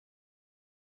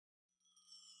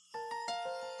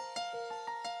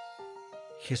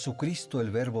Jesucristo,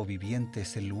 el Verbo viviente,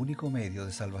 es el único medio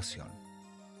de salvación.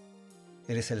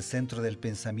 Él es el centro del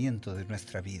pensamiento de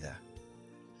nuestra vida,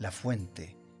 la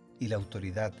fuente y la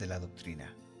autoridad de la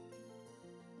doctrina.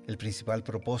 El principal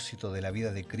propósito de la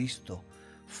vida de Cristo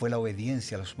fue la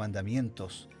obediencia a los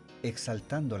mandamientos,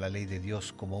 exaltando la ley de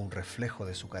Dios como un reflejo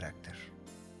de su carácter.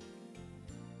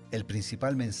 El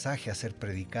principal mensaje a ser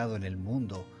predicado en el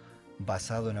mundo,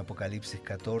 basado en Apocalipsis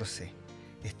 14,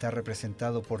 está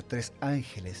representado por 3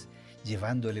 ángeles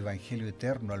llevando el Evangelio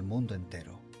eterno al mundo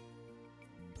entero.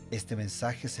 Este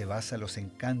mensaje se basa en los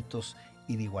encantos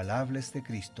inigualables de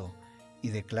Cristo y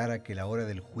declara que la hora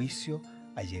del juicio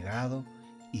ha llegado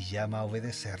y llama a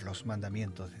obedecer los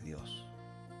mandamientos de Dios.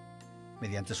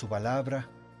 Mediante su palabra,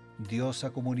 Dios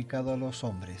ha comunicado a los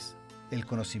hombres el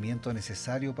conocimiento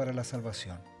necesario para la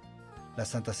salvación. Las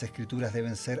Santas Escrituras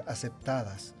deben ser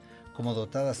aceptadas como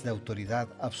dotadas de autoridad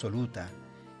absoluta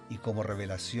y como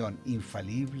revelación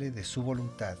infalible de su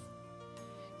voluntad.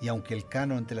 Y aunque el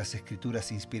canon de las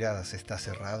Escrituras inspiradas está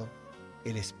cerrado,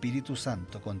 el Espíritu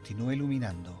Santo continúa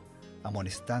iluminando,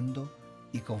 amonestando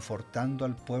y confortando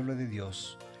al pueblo de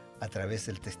Dios a través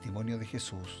del testimonio de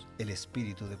Jesús, el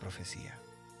Espíritu de profecía.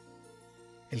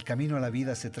 El camino a la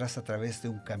vida se traza a través de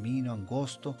un camino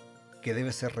angosto que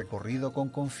debe ser recorrido con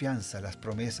confianza a las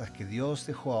promesas que Dios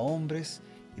dejó a hombres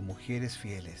y mujeres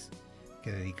fieles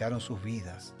que dedicaron sus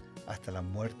vidas hasta la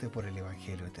muerte por el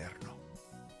Evangelio eterno.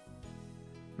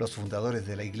 Los fundadores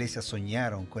de la Iglesia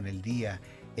soñaron con el día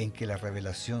en que la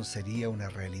revelación sería una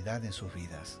realidad en sus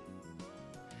vidas.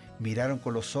 Miraron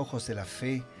con los ojos de la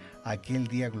fe a aquel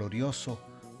día glorioso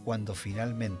cuando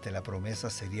finalmente la promesa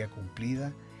sería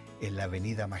cumplida en la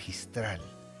venida magistral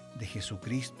de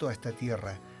Jesucristo a esta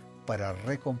tierra para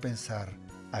recompensar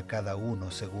a cada uno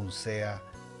según sea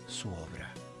su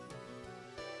obra.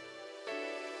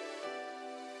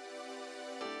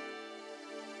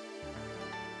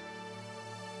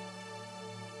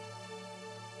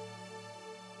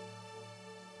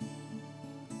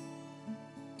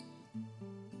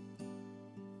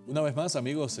 Una vez más,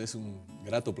 amigos, es un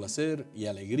grato placer y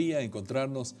alegría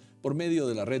encontrarnos por medio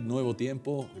de la red Nuevo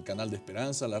Tiempo, el canal de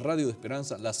esperanza, la radio de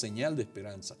esperanza, la señal de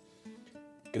esperanza.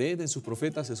 Creed en sus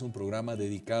profetas es un programa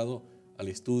dedicado al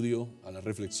estudio, a la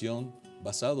reflexión,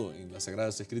 basado en las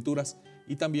Sagradas Escrituras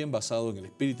y también basado en el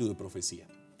espíritu de profecía.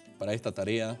 Para esta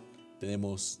tarea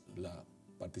tenemos la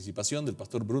participación del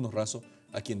pastor Bruno Razo,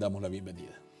 a quien damos la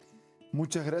bienvenida.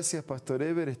 Muchas gracias, Pastor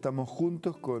Eber. Estamos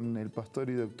juntos con el pastor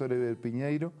y doctor Eber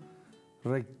Piñeiro,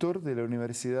 rector de la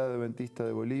Universidad Adventista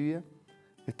de Bolivia.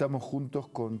 Estamos juntos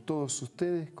con todos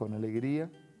ustedes, con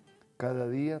alegría, cada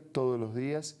día, todos los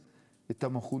días.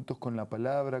 Estamos juntos con la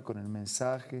palabra, con el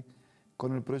mensaje,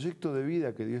 con el proyecto de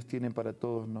vida que Dios tiene para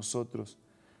todos nosotros.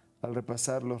 Al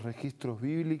repasar los registros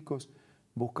bíblicos,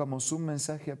 buscamos un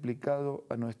mensaje aplicado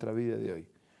a nuestra vida de hoy.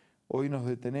 Hoy nos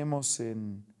detenemos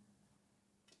en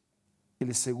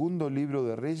el segundo libro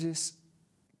de Reyes,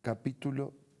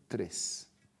 capítulo 3.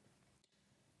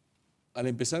 Al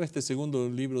empezar este segundo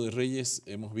libro de Reyes,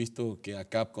 hemos visto que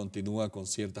Acab continúa con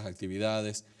ciertas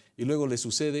actividades y luego le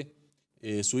sucede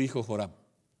su hijo Joram.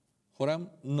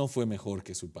 Joram no fue mejor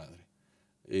que su padre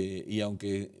y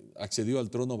aunque accedió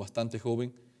al trono bastante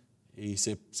joven y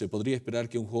se podría esperar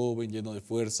que un joven lleno de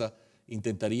fuerza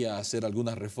intentaría hacer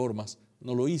algunas reformas,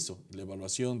 no lo hizo. La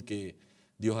evaluación que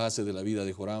Dios hace de la vida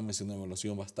de Joram es una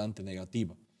evaluación bastante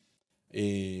negativa.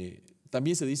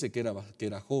 También se dice que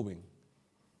era joven,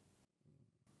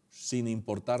 sin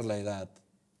importar la edad.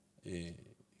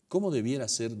 ¿Cómo debiera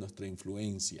ser nuestra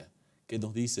influencia? ¿Qué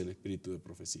nos dice el espíritu de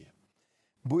profecía?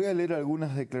 Voy a leer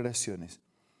algunas declaraciones.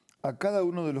 A cada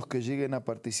uno de los que lleguen a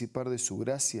participar de su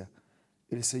gracia,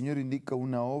 el Señor indica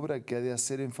una obra que ha de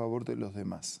hacer en favor de los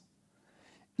demás.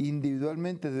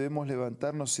 Individualmente debemos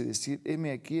levantarnos y decir,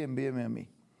 heme aquí, envíame a mí.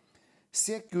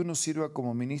 Sea que uno sirva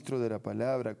como ministro de la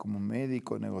palabra, como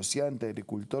médico, negociante,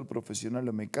 agricultor, profesional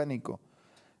o mecánico,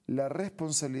 la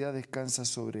responsabilidad descansa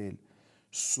sobre él.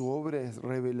 Su obra es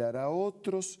revelar a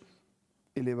otros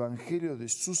el evangelio de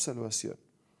su salvación.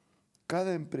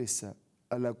 Cada empresa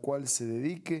a la cual se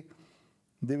dedique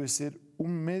debe ser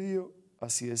un medio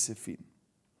hacia ese fin.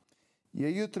 Y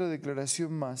hay otra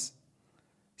declaración más.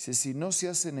 Dice, si no se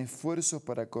hacen esfuerzos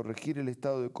para corregir el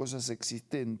estado de cosas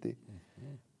existente,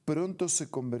 pronto se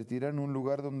convertirá en un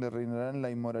lugar donde reinarán la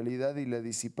inmoralidad y la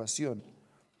disipación.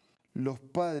 Los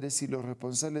padres y los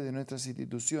responsables de nuestras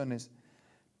instituciones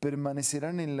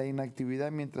permanecerán en la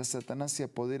inactividad mientras Satanás se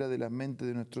apodera de la mente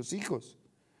de nuestros hijos.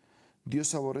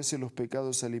 Dios aborrece los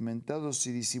pecados alimentados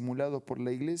y disimulados por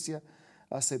la Iglesia,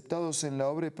 aceptados en la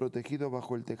obra y protegidos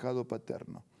bajo el tejado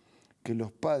paterno. Que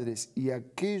los padres y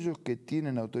aquellos que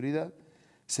tienen autoridad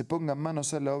se pongan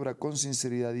manos a la obra con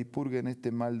sinceridad y purguen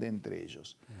este mal de entre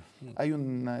ellos. Hay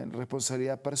una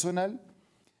responsabilidad personal,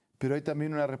 pero hay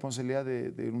también una responsabilidad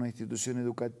de una institución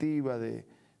educativa, de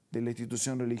la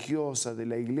institución religiosa, de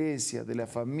la iglesia, de la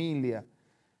familia,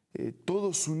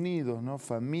 todos unidos, ¿no?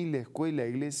 Familia, escuela,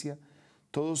 iglesia,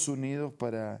 todos unidos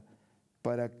para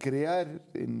crear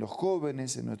en los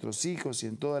jóvenes, en nuestros hijos y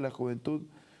en toda la juventud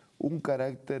un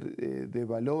carácter de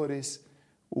valores,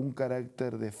 un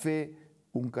carácter de fe,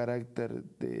 un carácter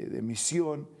de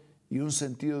misión y un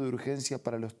sentido de urgencia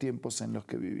para los tiempos en los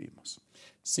que vivimos.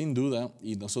 Sin duda,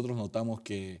 y nosotros notamos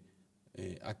que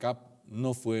Acab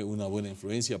no fue una buena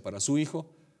influencia para su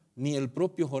hijo, ni el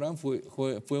propio Joram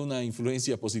fue una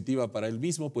influencia positiva para él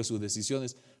mismo, pues sus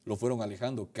decisiones lo fueron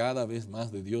alejando cada vez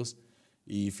más de Dios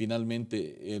y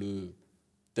finalmente él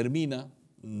termina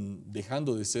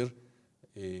dejando de ser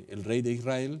el rey de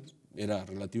Israel. Era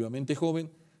relativamente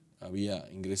joven, había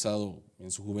ingresado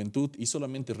en su juventud y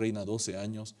solamente reina 12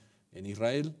 años en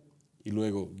Israel y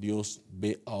luego Dios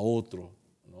ve a otro,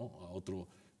 ¿no? A otro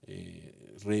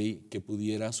rey que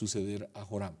pudiera suceder a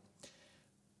Joram.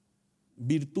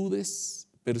 Virtudes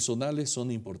personales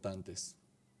son importantes,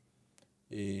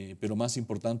 pero más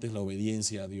importante es la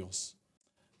obediencia a Dios.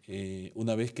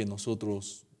 Una vez que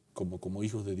nosotros, como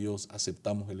hijos de Dios,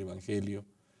 aceptamos el Evangelio,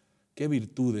 ¿qué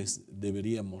virtudes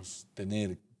deberíamos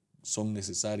tener, son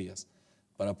necesarias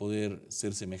para poder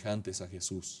ser semejantes a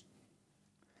Jesús?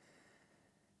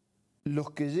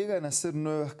 Los que llegan a ser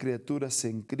nuevas criaturas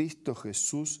en Cristo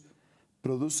Jesús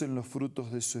producen los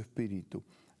frutos de su Espíritu: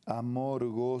 amor,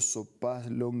 gozo, paz,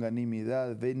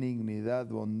 longanimidad, benignidad,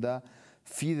 bondad,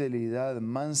 fidelidad,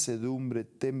 mansedumbre,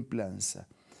 templanza.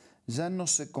 Ya no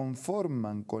se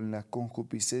conforman con las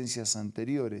concupiscencias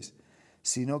anteriores,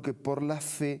 sino que por la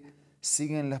fe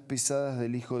siguen las pisadas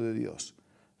del Hijo de Dios.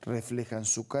 Reflejan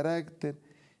su carácter,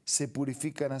 se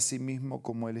purifican a sí mismos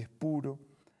como Él es puro,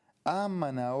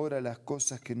 aman ahora las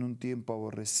cosas que en un tiempo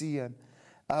aborrecían,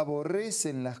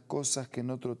 aborrecen las cosas que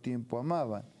en otro tiempo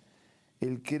amaban.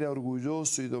 El que era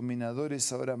orgulloso y dominador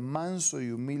es ahora manso y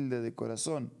humilde de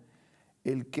corazón.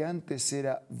 El que antes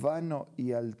era vano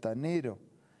y altanero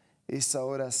es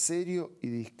ahora serio y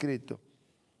discreto.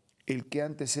 El que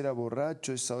antes era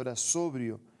borracho es ahora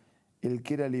sobrio. El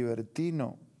que era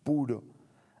libertino, puro.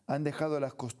 Han dejado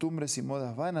las costumbres y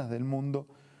modas vanas del mundo.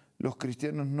 Los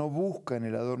cristianos no buscan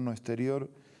el adorno exterior,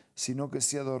 sino que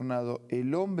sea adornado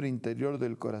el hombre interior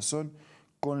del corazón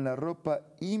con la ropa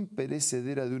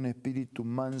imperecedera de un espíritu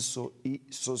manso y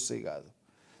sosegado.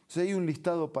 Entonces hay un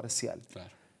listado parcial.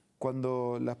 Claro.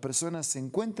 Cuando las personas se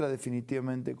encuentran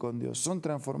definitivamente con Dios, son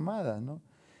transformadas, ¿no?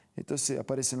 Entonces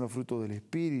aparecen los frutos del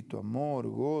Espíritu: amor,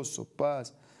 gozo,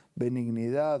 paz,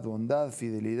 benignidad, bondad,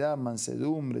 fidelidad,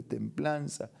 mansedumbre,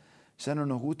 templanza. Ya no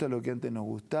nos gusta lo que antes nos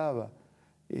gustaba.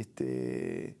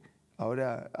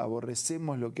 Ahora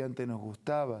aborrecemos lo que antes nos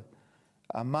gustaba.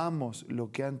 Amamos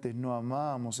lo que antes no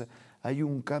amábamos. Hay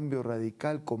un cambio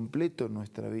radical completo en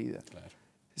nuestra vida. Claro.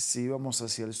 Si vamos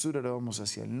hacia el sur, ahora vamos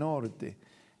hacia el norte.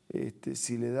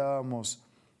 Si le dábamos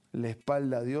la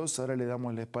espalda a Dios, ahora le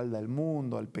damos la espalda al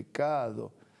mundo, al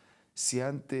pecado. Si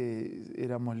antes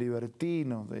éramos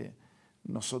libertinos,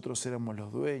 nosotros éramos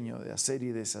los dueños de hacer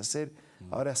y deshacer,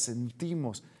 ahora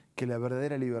sentimos que la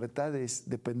verdadera libertad es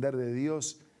depender de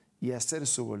Dios y hacer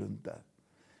su voluntad.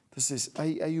 Entonces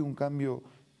hay un cambio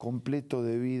completo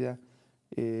de vida.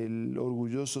 El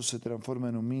orgulloso se transforma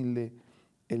en humilde,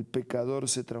 el pecador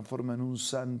se transforma en un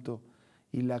santo,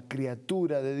 y la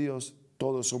criatura de Dios,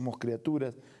 todos somos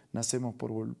criaturas, nacemos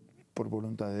por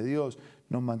voluntad de Dios,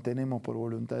 nos mantenemos por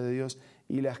voluntad de Dios,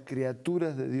 y las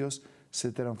criaturas de Dios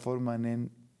se transforman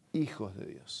en hijos de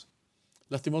Dios.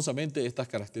 Lastimosamente, estas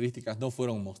características no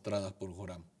fueron mostradas por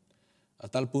Joram, a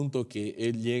tal punto que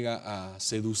él llega a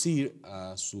seducir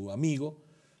a su amigo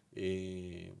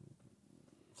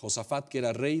Josafat, que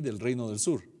era rey del reino del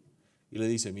sur, y le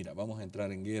dice: mira, vamos a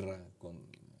entrar en guerra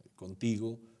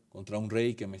contigo contra un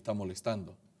rey que me está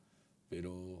molestando.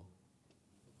 Pero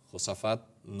Josafat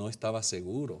no estaba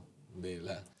seguro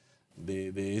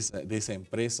de esa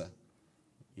empresa,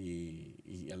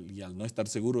 y al no estar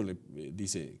seguro le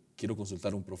dice: quiero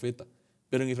consultar a un profeta.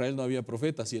 Pero en Israel no había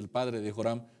profetas y el padre de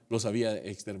Joram los había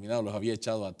exterminado, los había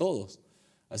echado a todos.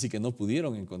 Así que no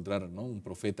pudieron encontrar, ¿no?, un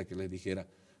profeta que les dijera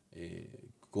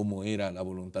cómo era la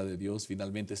voluntad de Dios.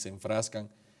 Finalmente se enfrascan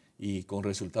y con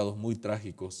resultados muy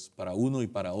trágicos para uno y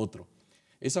para otro.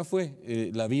 Esa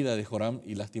fue la vida de Joram,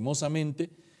 y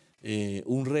lastimosamente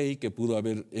un rey que pudo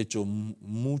haber hecho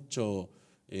mucho,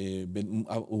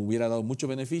 hubiera dado mucho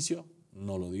beneficio,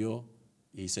 no lo dio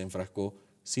y se enfrascó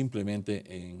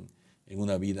simplemente en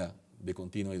una vida de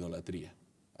continua idolatría.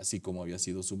 así como había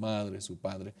sido su madre, su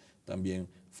padre, también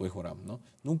fue Joram, ¿no?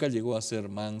 Nunca llegó a ser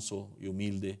manso y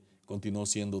humilde, continuó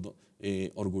siendo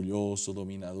orgulloso,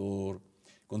 dominador,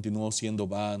 continuó siendo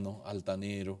vano,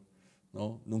 altanero,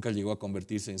 ¿no? Nunca llegó a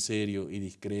convertirse en serio y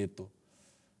discreto,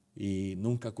 y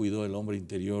nunca cuidó el hombre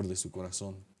interior de su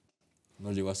corazón.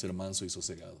 No llegó a ser manso y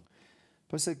sosegado.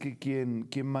 Pasa que quien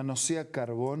manosea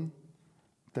carbón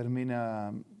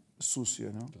termina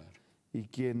sucio, ¿no? Claro. Y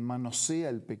quien manosea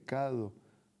el pecado,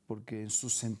 porque en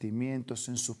sus sentimientos,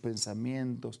 en sus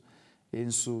pensamientos,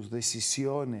 en sus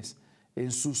decisiones,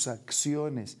 en sus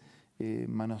acciones,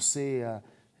 manosea,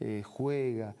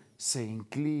 juega, se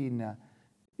inclina,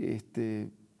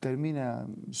 termina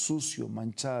sucio,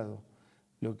 manchado,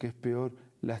 lo que es peor,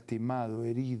 lastimado,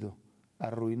 herido,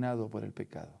 arruinado por el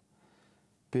pecado.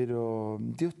 Pero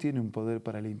Dios tiene un poder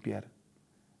para limpiar,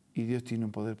 y Dios tiene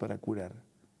un poder para curar,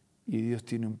 y Dios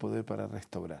tiene un poder para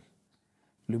restaurar.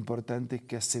 Lo importante es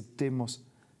que aceptemos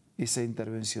esa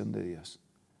intervención de Dios.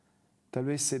 Tal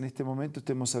vez en este momento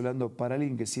estemos hablando para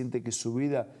alguien que siente que su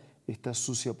vida está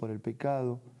sucia por el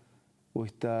pecado, o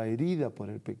está herida por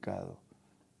el pecado,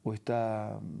 o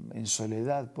está en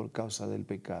soledad por causa del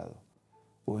pecado,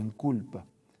 o en culpa.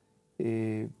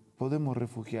 Podemos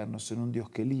refugiarnos en un Dios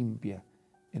que limpia,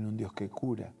 en un Dios que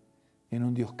cura, en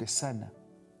un Dios que sana,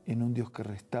 en un Dios que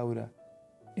restaura,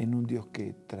 en un Dios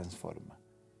que transforma.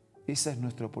 Esa es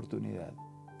nuestra oportunidad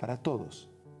para todos,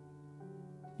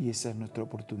 y esa es nuestra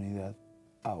oportunidad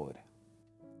ahora.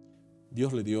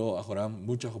 Dios le dio a Joram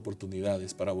muchas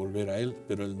oportunidades para volver a él,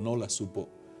 pero él no las supo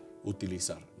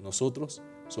utilizar. Nosotros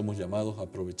somos llamados a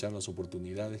aprovechar las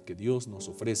oportunidades que Dios nos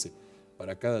ofrece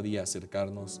para cada día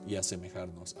acercarnos y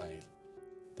asemejarnos a Él.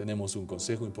 Tenemos un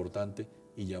consejo importante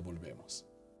y ya volvemos.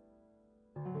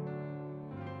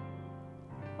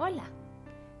 Hola,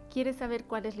 ¿quieres saber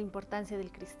cuál es la importancia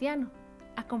del cristiano?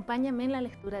 Acompáñame en la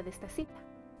lectura de esta cita.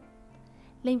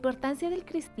 La importancia del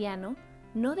cristiano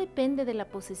no depende de la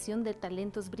posesión de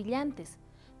talentos brillantes,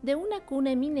 de una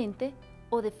cuna eminente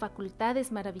o de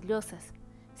facultades maravillosas,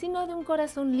 sino de un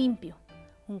corazón limpio,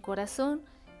 un corazón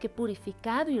que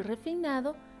purificado y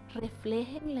refinado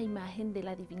reflejen la imagen de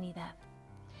la divinidad.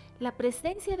 La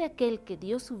presencia de aquel que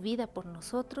dio su vida por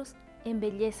nosotros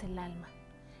embellece el alma.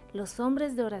 Los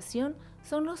hombres de oración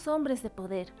son los hombres de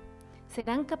poder.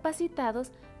 Serán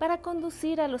capacitados para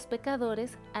conducir a los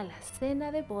pecadores a la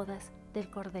cena de bodas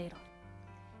del Cordero.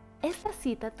 Esta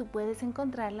cita tú puedes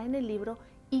encontrarla en el libro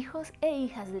Hijos e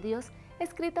Hijas de Dios,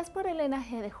 escritas por Elena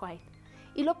G. de White,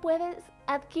 y lo puedes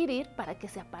adquirir para que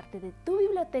sea parte de tu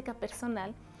biblioteca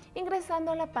personal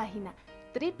ingresando a la página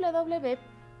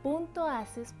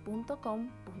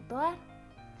www.aces.com.ar.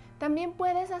 También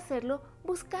puedes hacerlo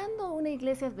buscando una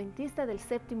iglesia adventista del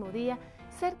séptimo día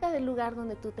cerca del lugar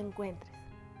donde tú te encuentres.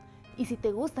 Y si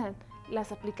te gustan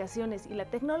las aplicaciones y la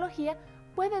tecnología,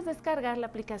 puedes descargar la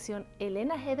aplicación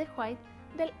Elena G. de White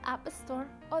del App Store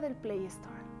o del Play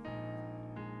Store.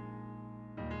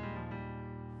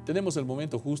 Tenemos el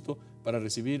momento justo para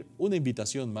recibir una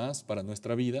invitación más para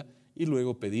nuestra vida y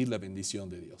luego pedir la bendición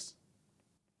de Dios.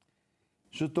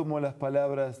 Yo tomo las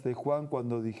palabras de Juan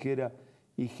cuando dijera: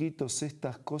 hijitos,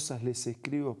 estas cosas les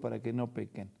escribo para que no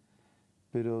pequen.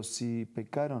 Pero si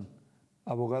pecaron,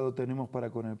 abogado tenemos para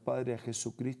con el Padre, a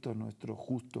Jesucristo, nuestro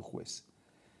justo juez.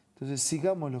 Entonces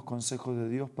sigamos los consejos de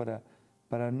Dios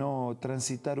para no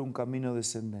transitar un camino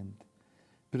descendente.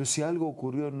 Pero si algo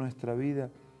ocurrió en nuestra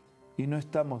vida y no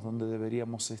estamos donde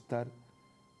deberíamos estar,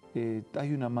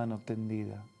 hay una mano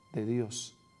tendida de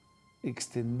Dios,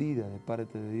 extendida de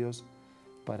parte de Dios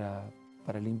para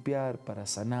limpiar, para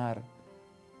sanar,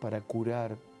 para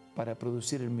curar, para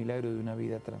producir el milagro de una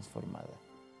vida transformada.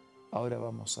 Ahora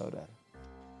vamos a orar.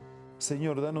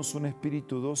 Señor, danos un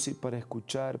espíritu dócil para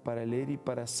escuchar, para leer y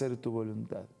para hacer tu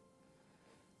voluntad.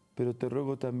 Pero te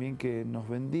ruego también que nos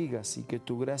bendigas y que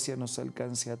tu gracia nos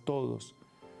alcance a todos,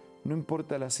 no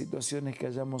importa las situaciones que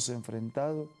hayamos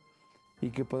enfrentado,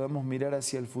 y que podamos mirar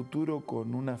hacia el futuro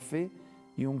con una fe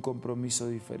y un compromiso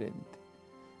diferente.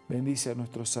 Bendice a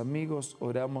nuestros amigos,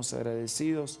 oramos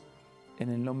agradecidos, en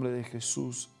el nombre de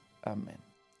Jesús. Amén.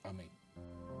 Amén.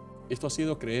 Esto ha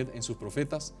sido Creed en sus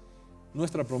profetas,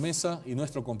 nuestra promesa y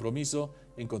nuestro compromiso,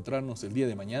 encontrarnos el día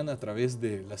de mañana a través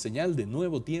de la señal de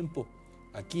Nuevo Tiempo,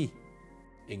 aquí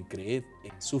en Creed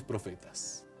en sus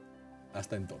profetas.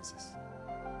 Hasta entonces.